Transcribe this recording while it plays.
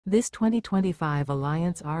This 2025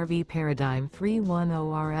 Alliance RV Paradigm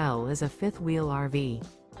 310RL is a fifth-wheel RV.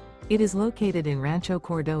 It is located in Rancho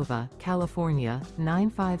Cordova, California,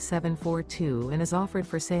 95742 and is offered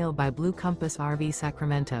for sale by Blue Compass RV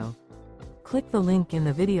Sacramento. Click the link in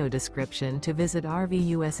the video description to visit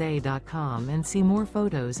RVUSA.com and see more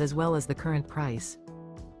photos as well as the current price.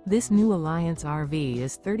 This new Alliance RV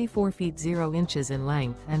is 34 feet 0 inches in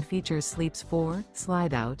length and features sleeps 4,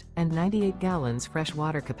 slide-out, and 98 gallons fresh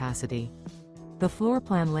water capacity. The floor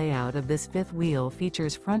plan layout of this fifth wheel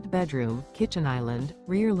features front bedroom, kitchen island,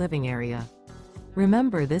 rear living area.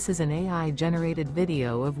 Remember, this is an AI-generated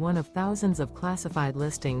video of one of thousands of classified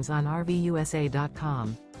listings on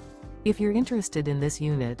RVUSA.com. If you're interested in this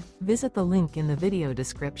unit, visit the link in the video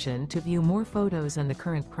description to view more photos and the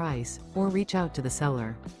current price, or reach out to the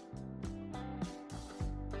seller.